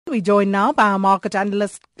We're joined now by our market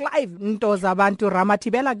analyst, Clive Ntozabantu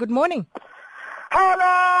Ramatibela. Good morning.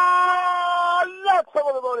 Hello! Lots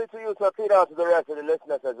of the morning to you, Sakina, to the rest of the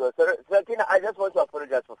listeners as well. So, Sakina, I just want to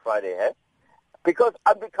apologize for Friday, because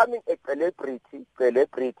I'm becoming a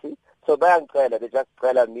celebrity. So, they just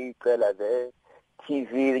call me, there,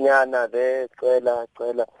 TV, nyana, there,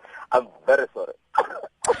 call. I'm very sorry.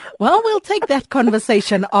 Well, we'll take that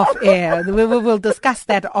conversation off air. We will discuss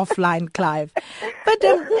that offline, Clive. But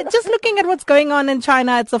just looking at what's going on in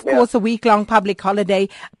China, it's of course a week-long public holiday.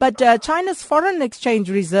 But China's foreign exchange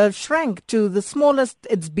reserve shrank to the smallest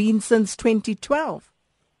it's been since 2012.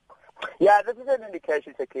 Yeah, this is an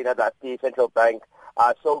indication, Sakina, that the central bank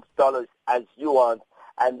sold dollars as yuan,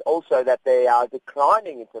 and also that they are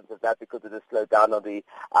declining in terms of that because of the slowdown of the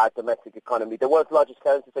domestic economy. The world's largest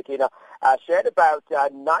currency, Sakina, shared about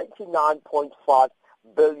 $99.5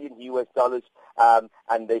 billion US dollars,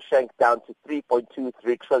 and they shrank down to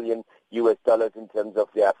 $3.23 trillion US dollars in terms of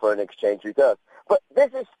their foreign exchange reserve. But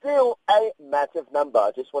this is still a massive number.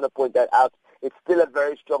 I just want to point that out. It's still a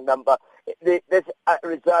very strong number. This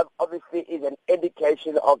reserve obviously is an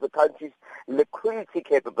indication of the country's liquidity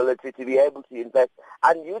capability to be able to invest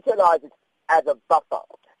and utilize it as a buffer.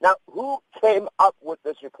 Now, who came up with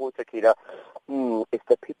this report, Akira? It's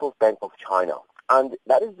the People's Bank of China. And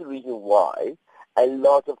that is the reason why a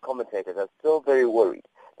lot of commentators are still very worried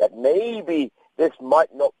that maybe this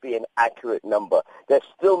might not be an accurate number. They're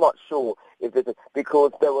still not sure if it is,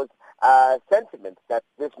 because there was sentiment that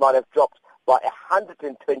this might have dropped by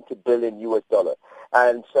 $120 billion US dollar.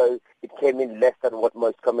 And so it came in less than what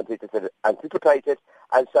most commentators had anticipated.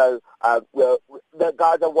 And so the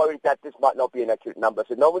guys are worried that this might not be an accurate number.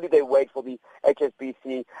 So normally they wait for the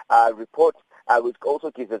HSBC report, which also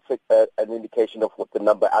gives us an indication of what the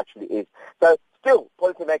number actually is. So still,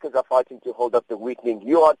 policymakers are fighting to hold up the weakening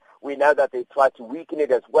yuan. We know that they tried to weaken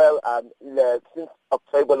it as well since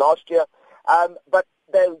October last year. But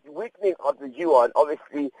the weakening of the yuan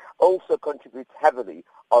obviously also contributes heavily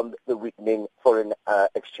on the weakening foreign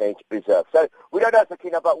exchange reserve. So we don't know,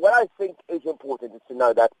 Sakina, but what I think is important is to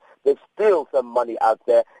know that there's still some money out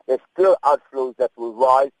there. There's still outflows that will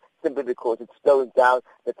rise simply because it's slowing down.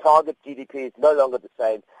 The target GDP is no longer the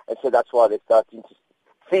same, and so that's why they're starting to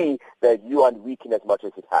see the yuan weaken as much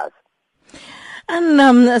as it has.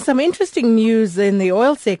 And some interesting news in the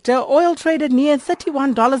oil sector. Oil traded near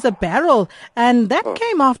 $31 a barrel, and that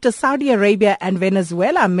came after Saudi Arabia and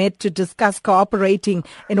Venezuela met to discuss cooperating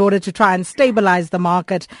in order to try and stabilize the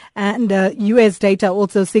market. And U.S. data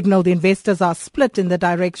also signaled investors are split in the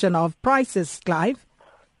direction of prices, Clive.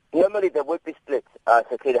 Normally there would be splits,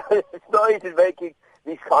 Sakina. It's not easy making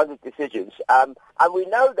these kinds of decisions. And we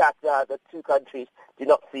know that the two countries do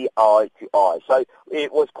not see eye to eye. So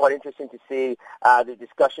it was quite interesting to see the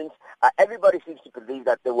discussions. Everybody seems to believe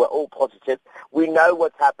that they were all positive. We know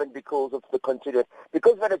what's happened because of the continuous.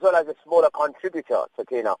 Because Venezuela is a smaller contributor,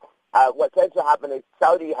 Sakina, what tends to happen is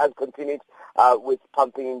Saudi has continued with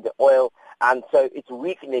pumping the oil, and so it's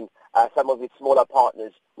weakening some of its smaller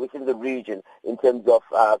partners within the region in terms of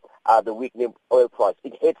the weakening oil price.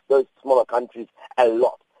 It hits those smaller countries a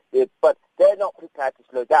lot. But they're not prepared to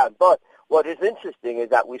slow down. But what is interesting is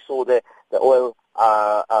that we saw the oil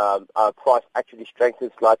price actually strengthen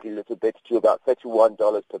slightly a little bit to about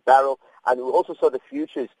 $31 per barrel. And we also saw the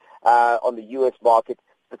futures on the U.S. market,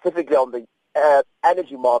 specifically on the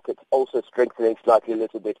energy market, also strengthening slightly a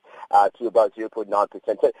little bit to about 0.9%.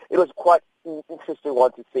 So it was quite an interesting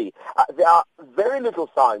one to see. There are very little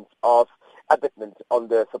signs of abatement on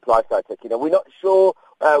the supply side. We're not sure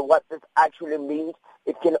what this actually means.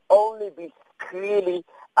 It can only be clearly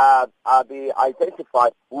be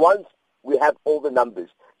identified once we have all the numbers.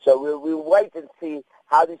 So we'll wait and see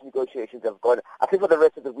how these negotiations have gone. I think for the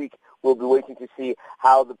rest of the week, we'll be waiting to see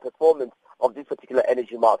how the performance of this particular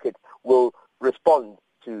energy market will respond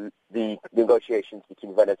to the negotiations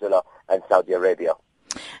between Venezuela and Saudi Arabia.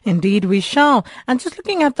 Indeed, we shall. And just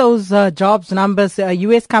looking at those jobs numbers,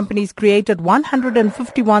 U.S. companies created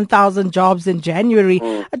 151,000 jobs in January.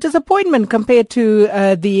 A disappointment compared to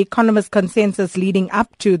the economist consensus leading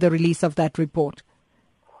up to the release of that report.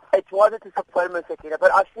 It was a disappointment, Sakina,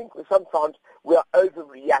 but I think sometimes we are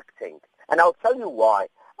overreacting. And I'll tell you why.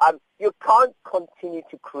 You can't continue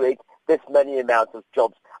to create this many amounts of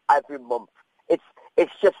jobs every month.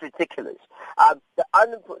 It's just ridiculous.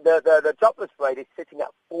 The jobless rate is sitting at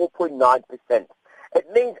 4.9%.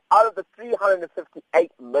 It means out of the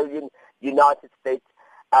 358 million United States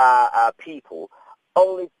people,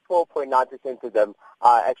 only 4.9% of them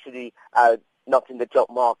are actually not in the job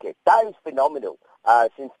market. That is phenomenal.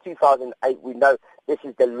 Since 2008, we know this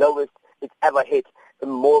is the lowest it's ever hit in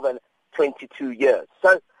more than 22 years.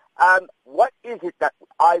 So What is it that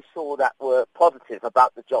I saw that were positive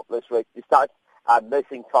about the jobless rate besides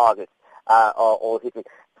missing targets or hitting?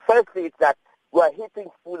 Firstly, it's that we're hitting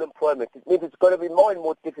full employment. It means it's going to be more and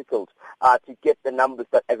more difficult to get the numbers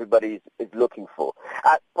that everybody is looking for.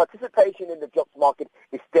 Participation in the jobs market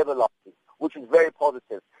is stabilizing, which is very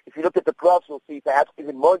positive. If you look at the graphs, you'll see perhaps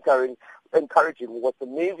even more encouraging was the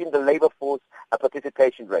move in the labor force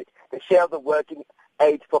participation rate. The share of the working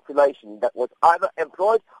age population that was either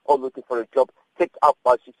employed or looking for a job ticked up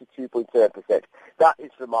by 62.7%. That is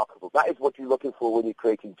remarkable. That is what you're looking for when you're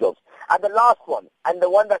creating jobs. And the last one, and the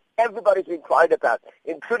one that everybody's been crying about,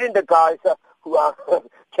 including the guys who are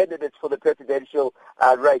candidates for the presidential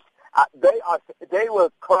race, they were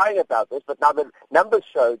crying about this, but now the numbers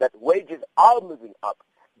show that wages are moving up.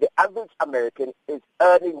 The average American is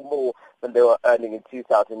earning more than they were earning in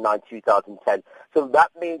 2009, 2010. So that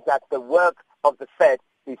means that the work of the Fed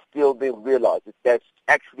is still being realized. They're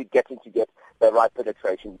actually getting to get the right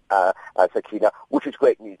penetration, Sakina, which is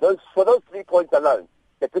great news. For those 3 points alone,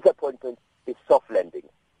 the disappointment is soft lending.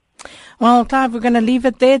 Well, Clive, we're going to leave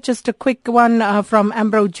it there. Just a quick one from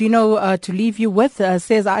Ambrogino to leave you with.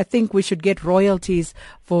 Says, I think we should get royalties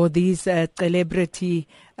for these celebrity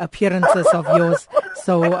appearances of yours.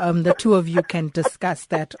 So the two of you can discuss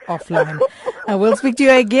that offline. We'll speak to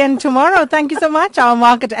you again tomorrow. Thank you so much. Our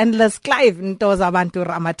market analyst, Clive Ntozabantu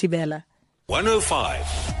Ramatibela.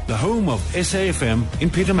 105, the home of SAFM in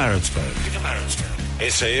Pietermaritzburg.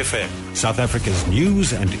 SAFM, South Africa's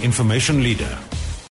news and information leader.